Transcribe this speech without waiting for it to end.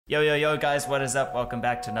Yo, guys, what is up? Welcome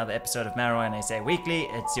back to another episode of Marijuana SA Weekly.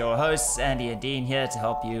 It's your hosts, Andy and Dean, here to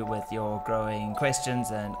help you with your growing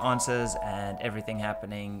questions and answers and everything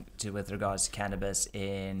happening with regards to cannabis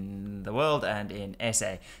in the world and in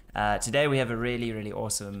SA. Today we have a really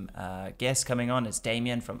awesome guest coming on. It's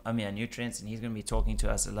Damian from UMYA Nutrients, and he's going to be talking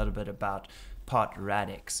to us a little bit about Pot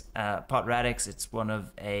Radix. Pot Radix, it's one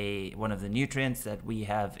of the nutrients that we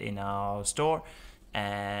have in our store,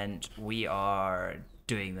 and we are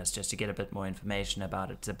doing this just to get a bit more information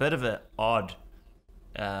about it. It's a bit of an odd,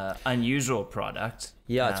 unusual product.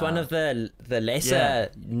 Yeah, it's one of the lesser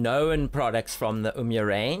known products from the UMYA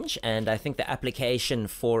range, and I think the application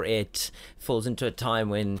for it falls into a time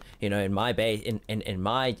when, you know, in my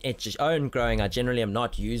own growing, I generally am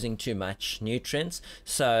not using too much nutrients.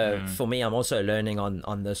 So for me, I'm also learning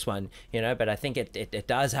on this one, you know, but I think it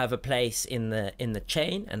does have a place in the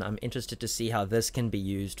chain, and I'm interested to see how this can be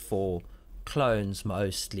used for clones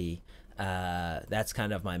mostly. That's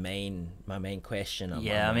kind of my main question.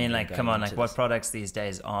 I mean, like, come on, like, what products these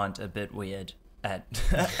days aren't a bit weird at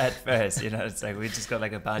at first? You know, it's like we just got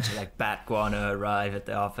like a bunch of like bat guano arrive at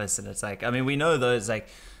the office, and it's like, I mean, we know those, like,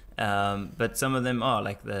 but some of them are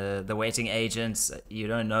like the waiting agents. You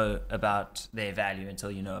don't know about their value until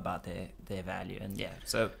you know about their value, and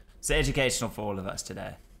so it's educational for all of us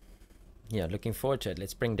today. Yeah, looking forward to it.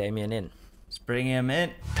 Let's bring Damian in. Let's bring him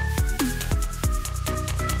in.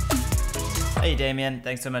 Hey Damian,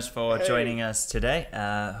 thanks so much for joining us today.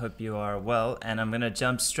 Hope you are well, and I'm going to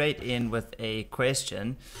jump straight in with a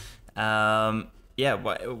question. Why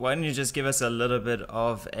don't you just give us a little bit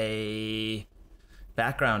of a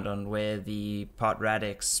background on where the Pot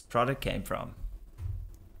Radix product came from?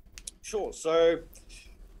 Sure. So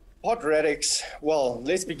Pot Radix, well,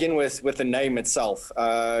 let's begin with the name itself.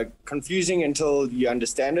 Confusing until you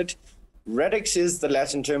understand it. Radix is the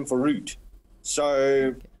Latin term for root.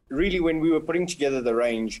 So really, when we were putting together the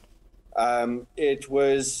range, it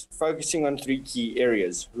was focusing on three key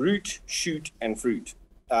areas: root, shoot, and fruit.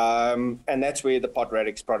 And that's where the Pot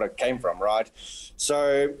Radix product came from, right?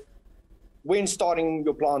 So when starting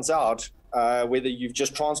your plants out, whether you've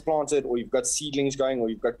just transplanted or you've got seedlings going or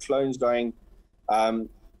you've got clones going,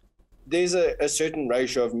 there's a certain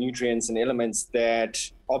ratio of nutrients and elements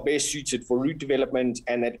that are best suited for root development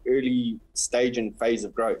and that early stage and phase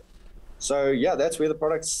of growth. So yeah, that's where the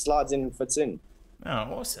product slides in and fits in.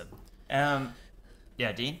 Oh, awesome.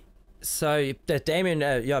 Dean? So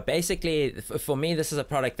Damian, basically for me, this is a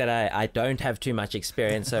product that I don't have too much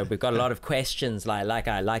experience. So we've got a lot of questions, like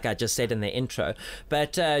I just said in the intro.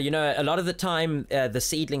 But you know, a lot of the time, the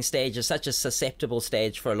seedling stage is such a susceptible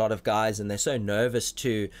stage for a lot of guys, and they're so nervous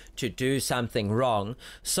to do something wrong.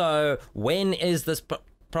 So when is this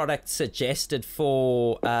product suggested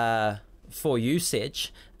for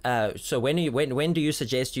usage? So when do you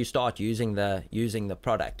suggest you start using the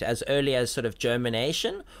product? As early as sort of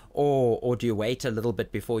germination, or do you wait a little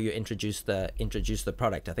bit before you introduce the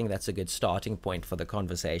product? I think that's a good starting point for the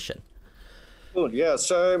conversation. Good, yeah.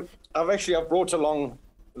 So I've brought along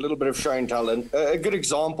a little bit of show and tell, and a good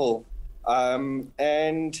example.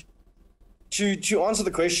 And to answer the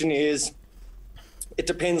question is, it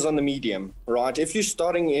depends on the medium, right? If you're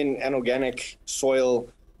starting in an organic soil,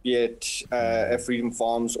 be it Freedom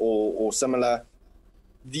Farms or similar,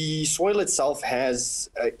 the soil itself has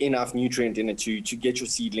enough nutrient in it to get your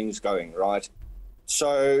seedlings going, right?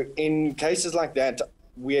 So in cases like that,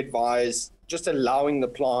 we advise just allowing the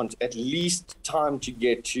plant at least time to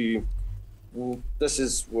get to, this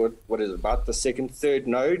is what is it, about the second, third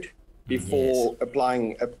node before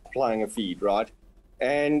applying a feed, right?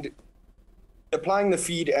 And applying the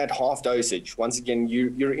feed at half dosage. Once again,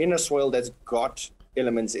 you're in a soil that's got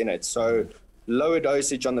elements in it, so lower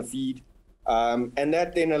dosage on the feed, and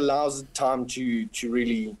that then allows time to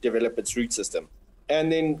really develop its root system. And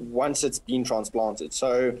then once it's been transplanted,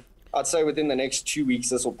 so I'd say within the next 2 weeks,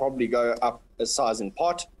 this will probably go up a size in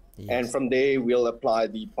pot. Yes. And from there we'll apply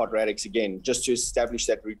the Pot Radix again, just to establish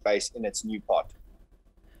that root base in its new pot.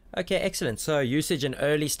 Okay, excellent. So usage in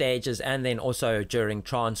early stages and then also during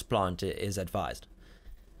transplant is advised.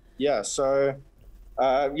 Yeah, so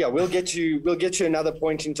we'll get to another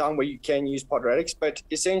point in time where you can use Pot Radix, but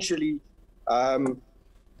essentially,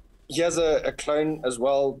 here's a clone as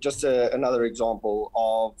well, just another example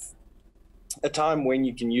of a time when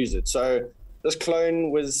you can use it. So this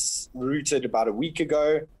clone was rooted about a week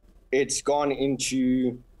ago. It's gone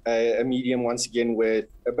into a medium once again with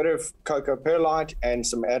a bit of cocoa perlite and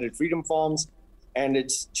some added Freedom Farms, and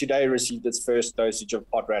it's today received its first dosage of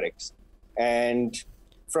Pot Radix. And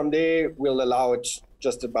from there, we'll allow it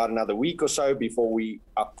just about another week or so before we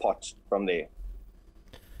up pot from there.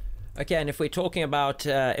 Okay, and if we're talking about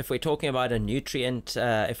a nutrient,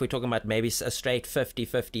 if we're talking about maybe a straight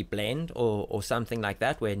 50-50 blend or something like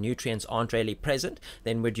that, where nutrients aren't really present,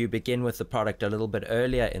 then would you begin with the product a little bit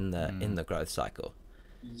earlier in the growth cycle?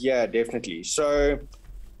 Yeah, definitely. So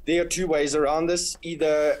there are two ways around this.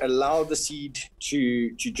 Either allow the seed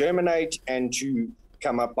to germinate and to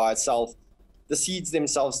come up by itself. The seeds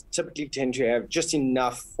themselves typically tend to have just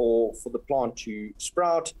enough for the plant to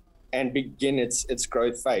sprout and begin its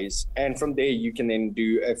growth phase. And from there, you can then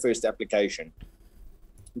do a first application.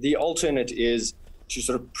 The alternate is to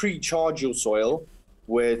sort of pre-charge your soil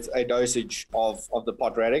with a dosage of the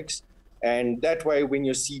Pot Radix. And that way, when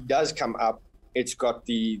your seed does come up, it's got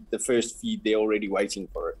the first feed there already waiting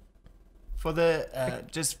for it. For the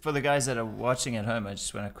just for the guys that are watching at home, I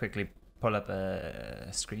just want to quickly pull up a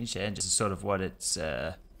screen share and just sort of what it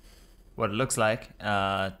looks like.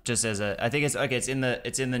 Just as I think it's okay. It's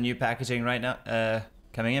in the new packaging right now,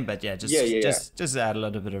 coming in. But yeah, just add a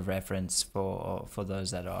little bit of reference for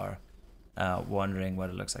those that are wondering what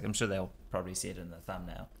it looks like. I'm sure they'll probably see it in the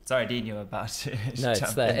thumbnail. Sorry, Dean, you were about to No,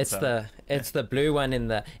 it's the blue one in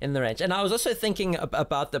the range. And I was also thinking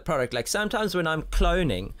about the product. Like sometimes when I'm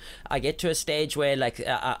cloning, I get to a stage where like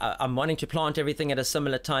I'm wanting to plant everything at a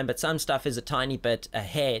similar time, but some stuff is a tiny bit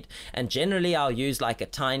ahead. And generally, I'll use like a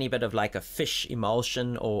tiny bit of like a fish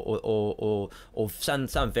emulsion or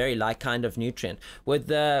some very light kind of nutrient. Would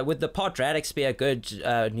the Pot Radix be a good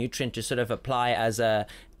nutrient to sort of apply as a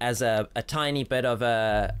tiny bit of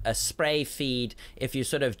a spray feed if you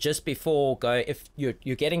sort of just before go, if you're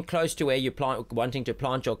getting close to where you wanting to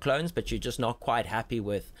plant your clones, but you're just not quite happy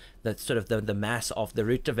with the sort of the mass of the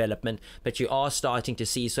root development, but you are starting to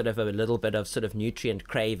see sort of a little bit of sort of nutrient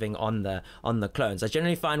craving on the clones. I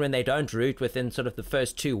generally find when they don't root within sort of the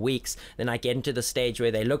first 2 weeks, then I get into the stage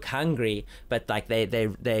where they look hungry, but like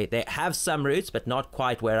they have some roots, but not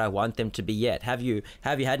quite where I want them to be yet. Have you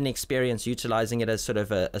had an experience utilizing it as sort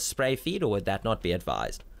of a spray feed, or would that not be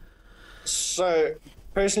advised? So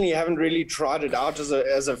personally, I haven't really tried it out as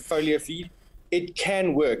a foliar feed. It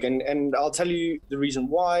can work, and I'll tell you the reason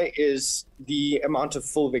why is the amount of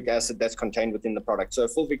fulvic acid that's contained within the product. So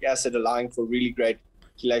fulvic acid allowing for really great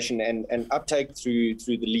chelation and uptake through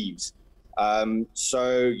the leaves.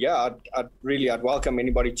 So yeah, I'd welcome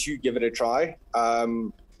anybody to give it a try.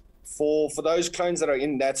 For those clones that are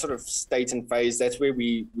in that sort of state and phase, that's where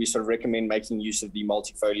we sort of recommend making use of the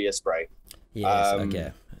multifoliar spray. Yes,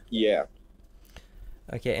 okay. Yeah.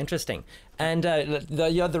 Okay, interesting. And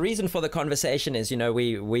the reason for the conversation is, you know,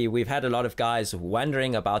 we've had a lot of guys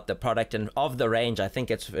wondering about the product and of the range. I think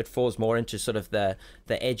it falls more into sort of an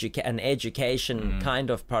education kind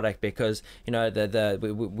of product, because, you know,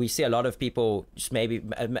 we see a lot of people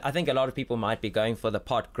I think a lot of people might be going for the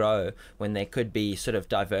pot grow when they could be sort of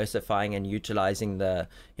diversifying and utilizing the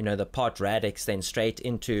Pot Radix then straight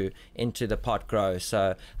into the pot grow.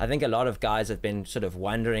 So I think a lot of guys have been sort of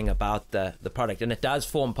wondering about the product, and it does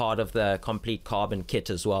form part of the complete carbon kit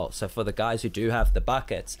as well. So for the guys who do have the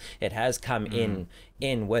buckets, it has come in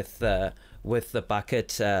with the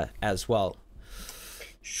bucket as well.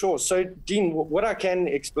 Sure. So Dean, what I can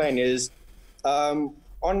explain is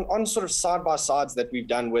on sort of side by sides that we've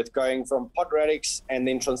done with going from Pot Radix and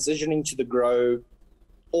then transitioning to the grow,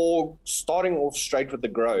 or starting off straight with the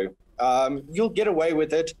grow, you'll get away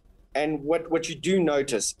with it. And what you do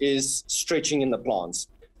notice is stretching in the plants.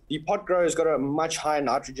 The pot grow has got a much higher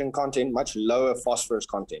nitrogen content, much lower phosphorus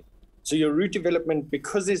content. So your root development,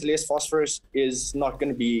 because there's less phosphorus, is not going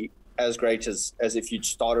to be as great as if you'd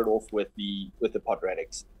started off with the Pot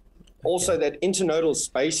Radix. Okay. Also, that internodal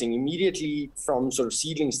spacing immediately from sort of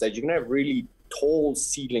seedling stage, you're going to have really tall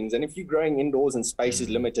seedlings. And if you're growing indoors and space is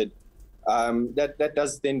limited, that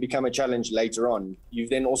does then become a challenge later on. You've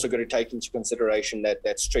then also got to take into consideration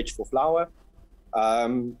that stretch for flower.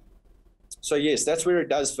 So yes, that's where it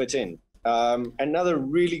does fit in. Another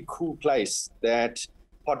really cool place that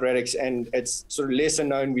Pot Radix, and it's sort of lesser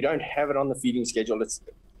known, we don't have it on the feeding schedule. It's,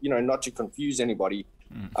 you know, not to confuse anybody,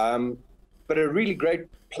 but a really great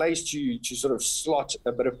place to sort of slot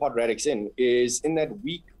a bit of Pot Radix in is in that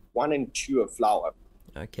week 1 and 2 of flower.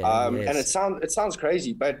 Okay. Yes. And it sounds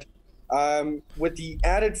crazy, but with the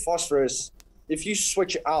added phosphorus, if you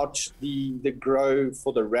switch out the grow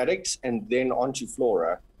for the Radix and then onto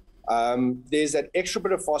flora, there's that extra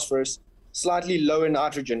bit of phosphorus, slightly lower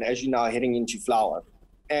nitrogen as you're now heading into flower,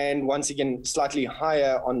 and once again slightly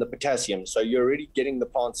higher on the potassium. So you're already getting the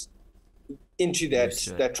plants into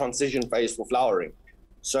that transition phase for flowering.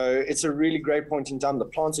 So it's a really great point in time. The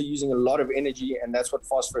plants are using a lot of energy, and that's what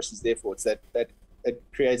phosphorus is there for. It's that it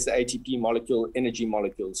creates the ATP molecule, energy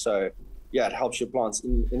molecule. So yeah, it helps your plants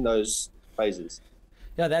in those phases.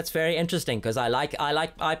 Yeah, that's very interesting because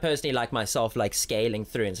I personally like myself like scaling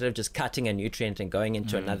through instead of just cutting a nutrient and going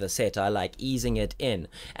into another set. I like easing it in,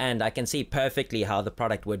 and I can see perfectly how the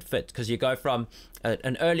product would fit because you go from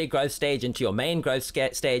an early growth stage into your main growth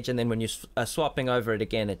stage, and then when you're swapping over it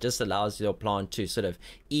again, it just allows your plant to sort of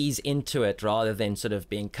ease into it rather than sort of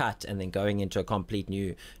being cut and then going into a complete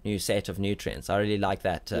new set of nutrients. I really like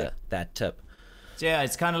that that tip. So yeah,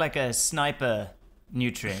 it's kind of like a sniper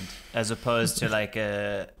nutrient as opposed to like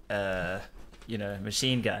a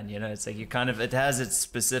machine gun. It's like it has its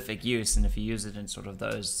specific use, and if you use it in sort of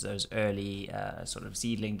those early sort of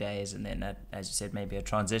seedling days, and then as you said, maybe a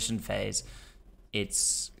transition phase,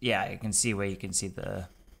 I can see where you can see the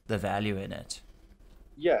value in it.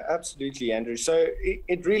 Yeah, absolutely, Andrew. So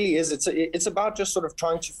it really is. It's about just sort of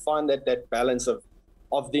trying to find that balance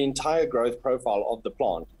of the entire growth profile of the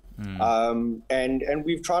plant. And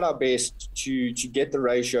we've tried our best to get the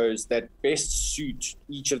ratios that best suit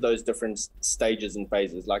each of those different stages and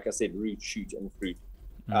phases. Like I said, root, shoot, and fruit.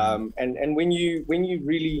 And when you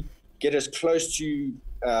really get as close to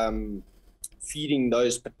feeding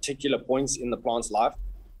those particular points in the plant's life,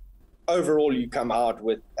 overall you come out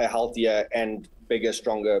with a healthier and bigger,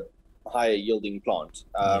 stronger, higher yielding plant.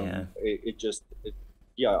 It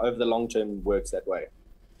over the long term works that way.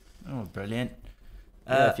 Oh, brilliant.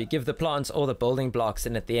 If you give the plants all the building blocks,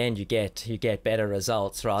 and at the end you get better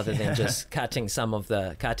results rather than just cutting some of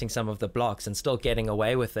the blocks and still getting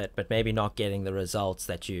away with it, but maybe not getting the results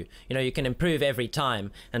that you can improve every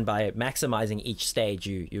time, and by maximizing each stage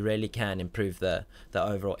you really can improve the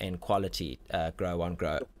overall end quality, grow on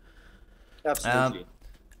grow. Absolutely.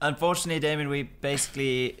 Unfortunately, Damian, we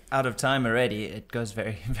basically out of time already. It goes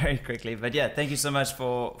very, very quickly. But yeah, thank you so much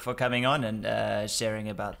for coming on and sharing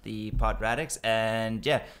about the Pot Radix. And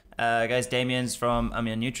yeah, guys, Damian's from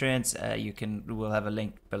UMYA Nutrients. We'll have a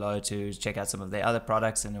link below to check out some of their other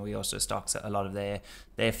products, and we also stock a lot of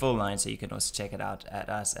their full line, so you can also check it out at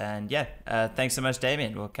us. And yeah, thanks so much,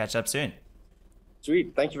 Damian. We'll catch up soon.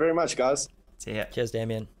 Sweet. Thank you very much, guys. See ya. Cheers,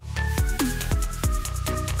 Damian.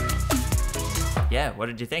 Yeah, what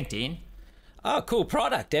did you think, Dean? Oh, cool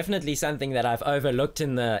product. Definitely something that I've overlooked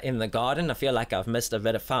in the garden. I feel like I've missed a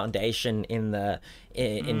bit of foundation in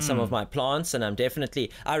some of my plants, and I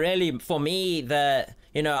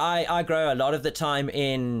grow a lot of the time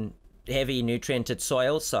in heavy nutriented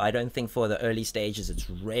soil, so I don't think for the early stages it's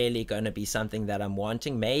really going to be something that I'm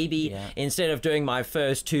wanting. Maybe instead of doing my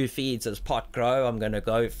first 2 feeds as pot grow, I'm going to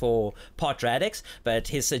go for Pot Radix. But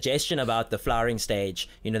his suggestion about the flowering stage,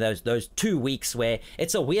 those 2 weeks where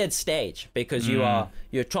it's a weird stage because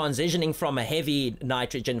you're transitioning from a heavy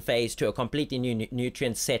nitrogen phase to a completely new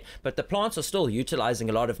nutrient set, but the plants are still utilizing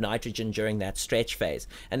a lot of nitrogen during that stretch phase.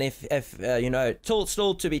 And if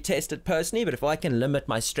still to be tested personally, but if I can limit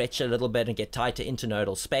my stretch a little bit and get tighter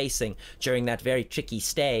internodal spacing during that very tricky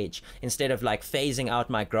stage, instead of like phasing out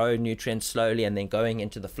my grow nutrient slowly and then going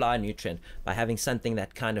into the flower nutrient, by having something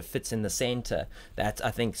that kind of fits in the center, that I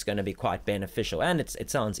think is going to be quite beneficial. And it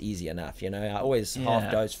sounds easy enough. I always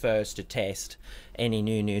half dose first to test any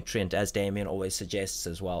new nutrient, as Damian always suggests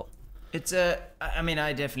as well. I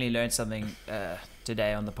definitely learned something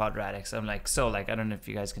today on the Pot Radix. I'm like, I don't know if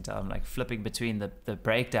you guys can tell, I'm like flipping between the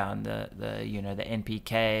breakdown, the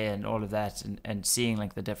NPK and all of that, and seeing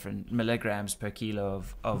like the different milligrams per kilo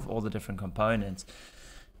of all the different components.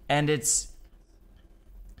 And it's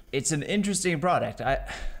an interesting product.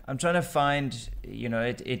 I'm trying to find,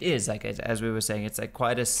 it is like, as we were saying, it's like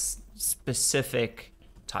quite a specific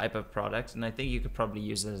type of product, and I think you could probably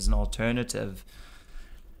use it as an alternative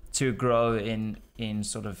to grow in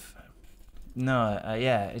sort of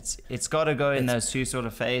it's got to go in those 2 sort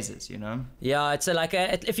of phases, Yeah, it's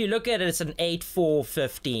if you look at it, it's an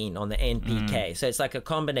 8-4-15 on the NPK. So it's like a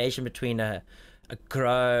combination between a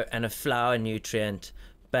grow and a flower nutrient,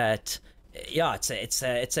 but yeah, it's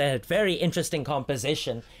a very interesting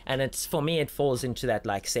composition, and for me it falls into that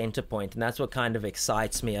like center point, and that's what kind of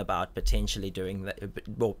excites me about potentially doing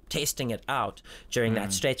testing it out during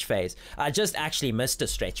that stretch phase. I just actually missed a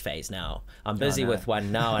stretch phase now. I'm busy with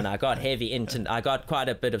one now, and I got I got quite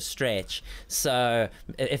a bit of stretch. So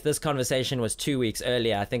if this conversation was 2 weeks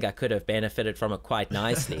earlier, I think I could have benefited from it quite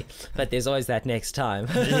nicely. But there's always that next time.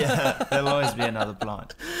 Yeah, there'll always be another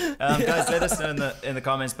plant. Guys, let us know in the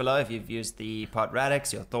comments below if you've used the Pot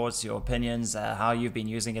Radix, your thoughts, your opinions, how you've been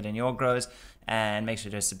using it in your grows, and make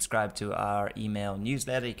sure to subscribe to our email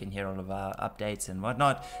newsletter. You can hear all of our updates and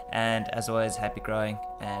whatnot. And as always, happy growing,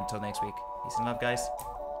 and until next week, peace and love, guys.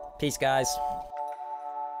 Peace, guys.